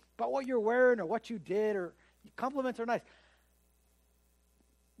 About what you're wearing or what you did, or compliments are nice.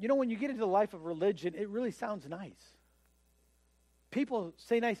 You know, when you get into the life of religion, it really sounds nice. People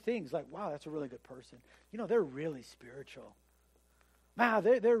say nice things like, wow, that's a really good person. You know, they're really spiritual. Wow,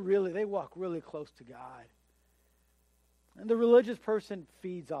 they walk really close to God. And the religious person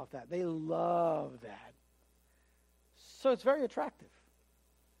feeds off that. They love that. So it's very attractive.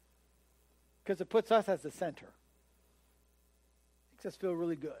 Because it puts us as the center. Makes us feel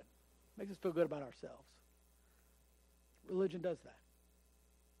really good. Makes us feel good about ourselves. Religion does that.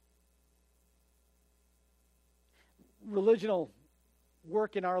 Religion will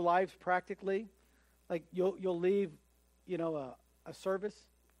work in our lives practically. Like you'll leave, a service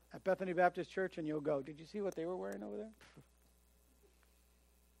at Bethany Baptist Church and you'll go, did you see what they were wearing over there?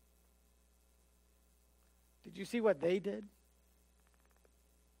 Did you see what they did?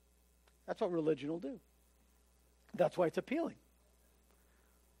 That's what religion will do. That's why it's appealing.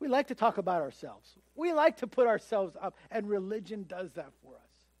 We like to talk about ourselves. We like to put ourselves up, and religion does that for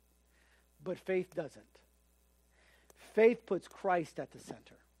us. But faith doesn't. Faith puts Christ at the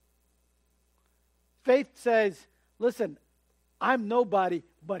center. Faith says, listen, I'm nobody,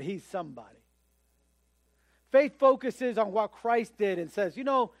 but he's somebody. Faith focuses on what Christ did and says,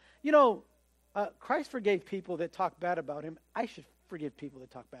 Christ forgave people that talk bad about him. I should forgive people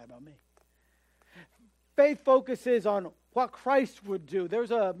that talk bad about me. Faith focuses on what Christ would do.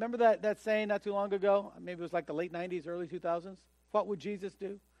 Remember that saying not too long ago? Maybe it was like the late 90s, early 2000s. What would Jesus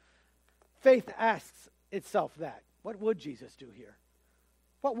do? Faith asks itself that. What would Jesus do here?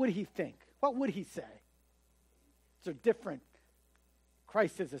 What would he think? What would he say? So different.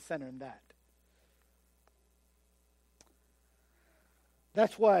 Christ is the center in that.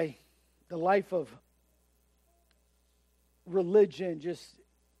 That's why the life of religion just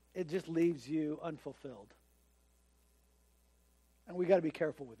leaves you unfulfilled. And we got to be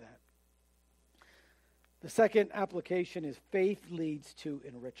careful with that. The second application is faith leads to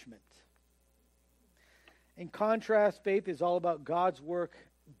enrichment. In contrast, faith is all about God's work,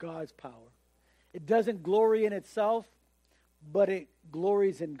 God's power. It doesn't glory in itself, but it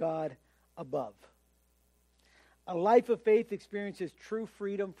glories in God above. A life of faith experiences true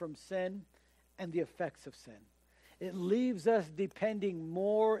freedom from sin and the effects of sin. It leaves us depending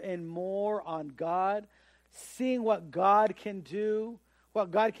more and more on God, seeing what God can do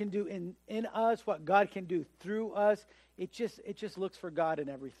in us, what God can do through us. It just looks for God in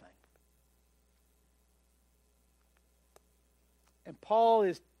everything. And Paul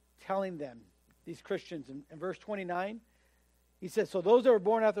is telling them, these Christians, in verse 29, he says, so those that are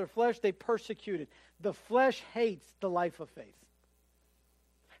born after the flesh, they persecuted. The flesh hates the life of faith.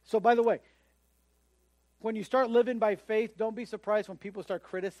 So by the way, when you start living by faith, don't be surprised when people start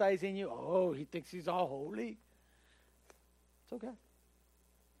criticizing you. Oh, he thinks he's all holy. It's okay.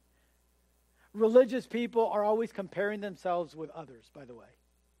 Religious people are always comparing themselves with others, by the way.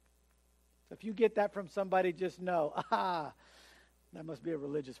 So if you get that from somebody, just know, that must be a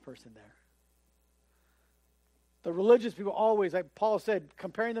religious person there. The religious people always, like Paul said,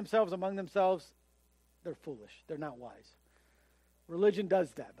 comparing themselves among themselves, they're foolish. They're not wise. Religion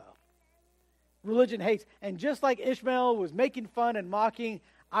does that, though. Religion hates. And just like Ishmael was making fun and mocking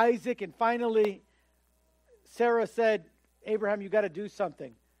Isaac, and finally Sarah said, Abraham, you got to do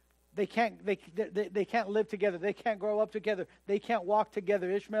something. They can't live together. They can't grow up together. They can't walk together.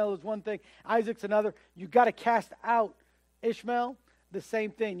 Ishmael is one thing. Isaac's another. You got to cast out Ishmael. The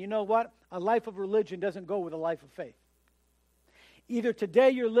same thing. You know what? A life of religion doesn't go with a life of faith. Either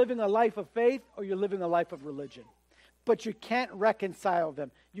today you're living a life of faith or you're living a life of religion. But you can't reconcile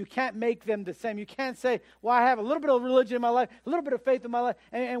them. You can't make them the same. You can't say, well, I have a little bit of religion in my life, a little bit of faith in my life,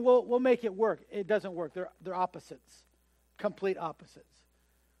 and we'll make it work. It doesn't work. They're opposites. Complete opposites.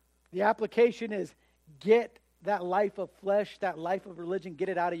 The application is get that life of flesh, that life of religion, get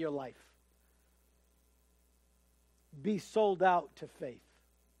it out of your life. Be sold out to faith.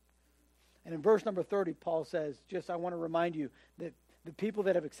 And in verse number 30, Paul says, I want to remind you that the people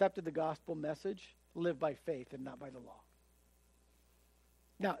that have accepted the gospel message live by faith and not by the law.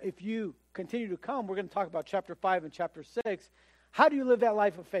 Now, if you continue to come, we're going to talk about chapter 5 and chapter 6. How do you live that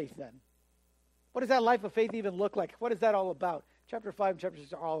life of faith then? What does that life of faith even look like? What is that all about? Chapter 5 and chapter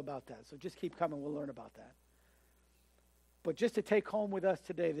 6 are all about that. So just keep coming. We'll learn about that. But just to take home with us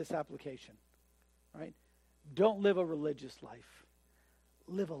today, this application, right? Don't live a religious life.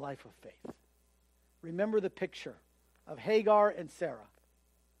 Live a life of faith. Remember the picture of Hagar and Sarah.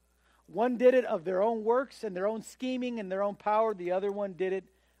 One did it of their own works and their own scheming and their own power. The other one did it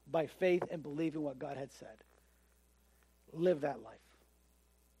by faith and believing what God had said. Live that life.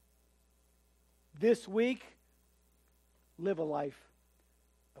 This week, live a life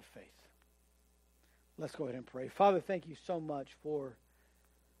of faith. Let's go ahead and pray. Father, thank you so much for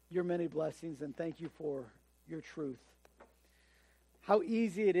your many blessings, and thank you for your truth. How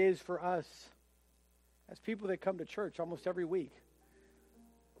easy it is for us as people that come to church almost every week.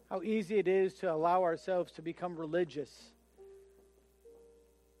 How easy it is to allow ourselves to become religious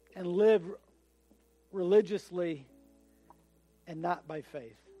and live religiously and not by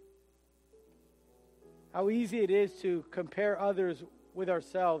faith. How easy it is to compare others with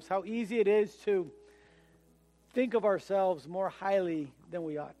ourselves. How easy it is to think of ourselves more highly than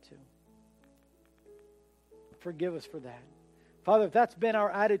we ought to. Forgive us for that. Father, if that's been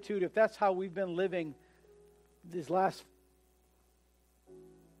our attitude, if that's how we've been living these last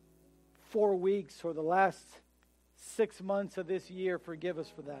 4 weeks or the last 6 months of this year, forgive us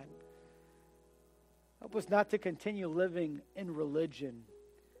for that. Help us not to continue living in religion.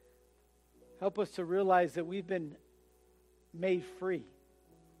 Help us to realize that we've been made free.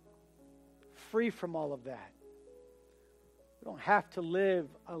 Free from all of that. We don't have to live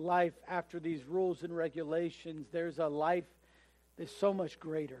a life after these rules and regulations. There's a life that's so much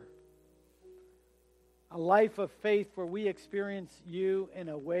greater. A life of faith where we experience you in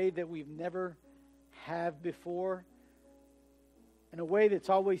a way that we've never have before. In a way that's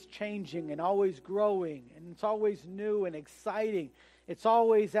always changing and always growing. And it's always new and exciting. It's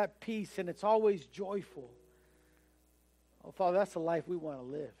always at peace and it's always joyful. Oh, Father, that's the life we want to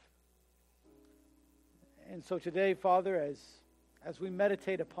live. And so today, Father, as we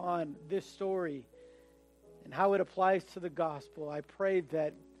meditate upon this story and how it applies to the gospel, I pray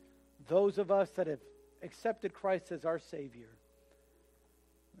that those of us that have accepted Christ as our Savior,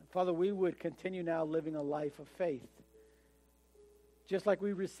 Father, we would continue now living a life of faith. Just like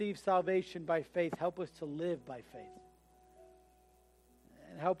we receive salvation by faith, help us to live by faith.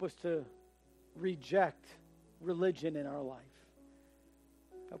 And help us to reject religion in our life.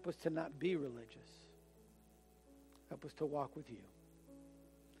 Help us to not be religious. Help us to walk with you.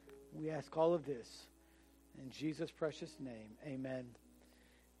 We ask all of this in Jesus' precious name. Amen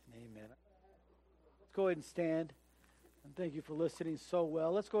and amen. Let's go ahead and stand. And thank you for listening so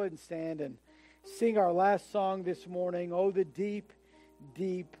well. Let's go ahead and stand and sing our last song this morning, Oh, the Deep,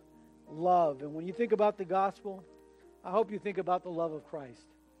 Deep Love. And when you think about the gospel, I hope you think about the love of Christ.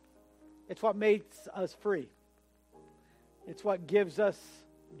 It's what makes us free. It's what gives us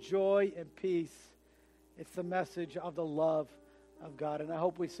joy and peace. It's the message of the love of God. And I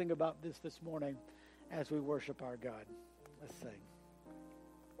hope we sing about this morning as we worship our God. Let's sing.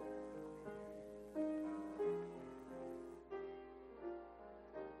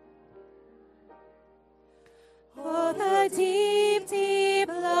 Oh, the deep, deep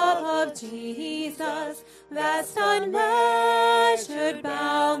love of Jesus, vast, unmeasured,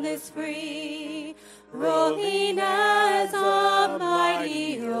 boundless, free, rolling as a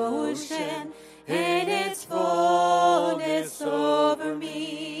mighty ocean in its fullness over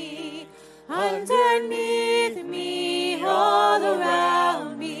me. Underneath me, all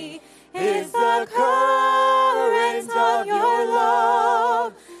around me, is the current of your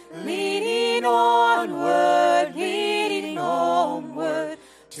love, leading onward, leading homeward,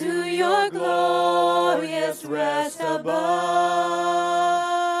 to your glorious rest above.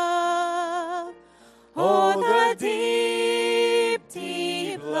 Oh, the deep,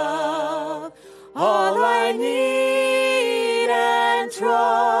 deep love, all I need and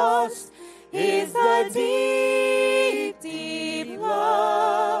trust is the deep, deep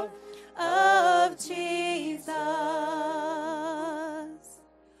love of Jesus.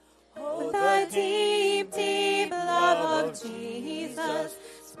 Oh, the deep, deep love of Jesus,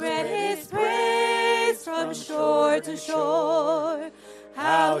 spread his praise from shore to shore.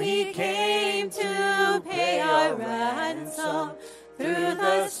 How he came to pay our ransom, through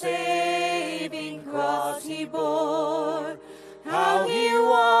the saving cross he bore. How he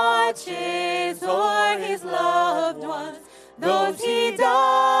watches o'er his loved ones, those he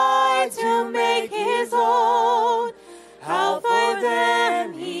died to make his own. How for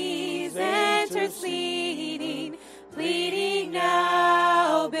them he's interceding, pleading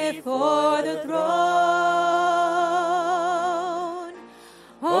now before the throne.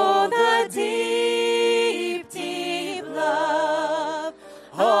 Oh, the deep, deep love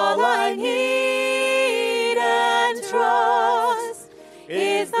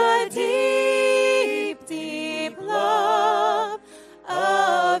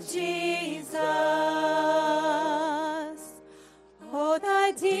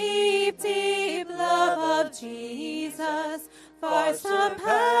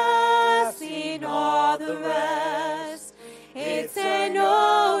surpassing all the rest. It's an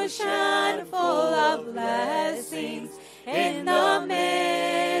ocean full of blessings in the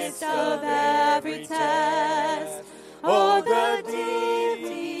midst of every test. Oh, the deep,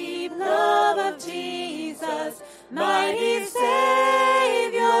 deep love of Jesus, mighty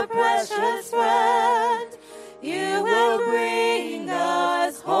Savior, precious friend. You will bring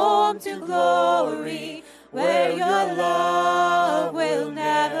us home to glory, where your love will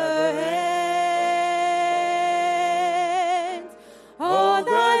never end. Oh,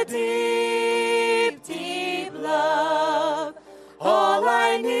 the deep, deep love, all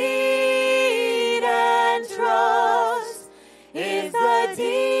I need and trust is the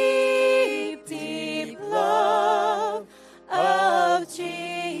deep, deep love of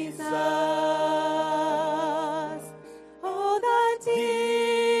Jesus. Oh, the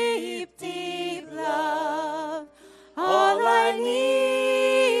deep, deep love, all I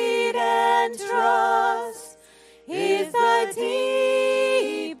need and trust is the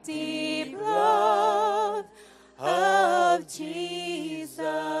deep, deep love of Jesus.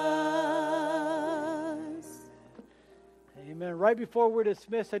 Amen. Right before we're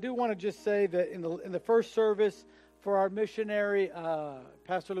dismissed, I do want to just say that in the first service for our missionary,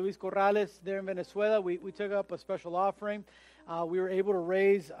 Pastor Luis Corrales, there in Venezuela, we took up a special offering. We were able to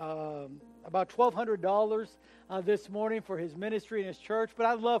raise about $1,200 this morning for his ministry and his church. But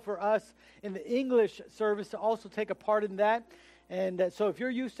I'd love for us in the English service to also take a part in that. And so if you're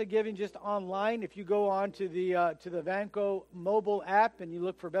used to giving just online, if you go on to the Vanco mobile app and you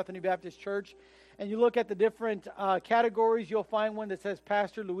look for Bethany Baptist Church, and you look at the different categories, you'll find one that says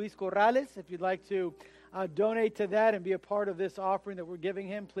Pastor Luis Corrales. If you'd like to donate to that and be a part of this offering that we're giving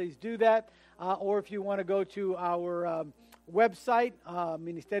him, please do that. Or if you want to go to our website,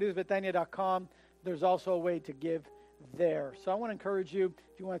 ministeriosbetania.com, there's also a way to give there. So I want to encourage you,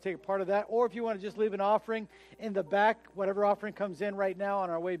 if you want to take a part of that, or if you want to just leave an offering in the back, whatever offering comes in right now on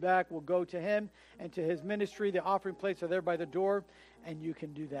our way back will go to him and to his ministry. The offering plates are there by the door, and you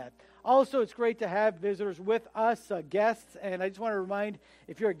can do that. Also, it's great to have visitors with us, guests, and I just want to remind,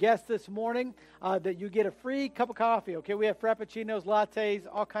 if you're a guest this morning, that you get a free cup of coffee, okay? We have frappuccinos, lattes,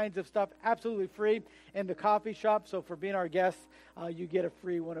 all kinds of stuff, absolutely free in the coffee shop. So for being our guests, you get a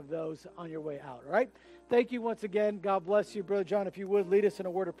free one of those on your way out, all right? Thank you once again. God bless you. Brother John, if you would, lead us in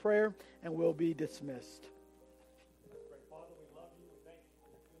a word of prayer, and we'll be dismissed.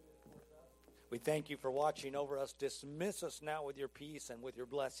 We thank you for watching over us. Dismiss us now with your peace and with your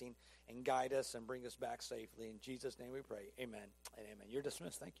blessing, and guide us and bring us back safely. In Jesus' name we pray. Amen and amen. You're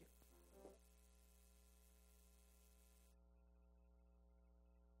dismissed. Thank you.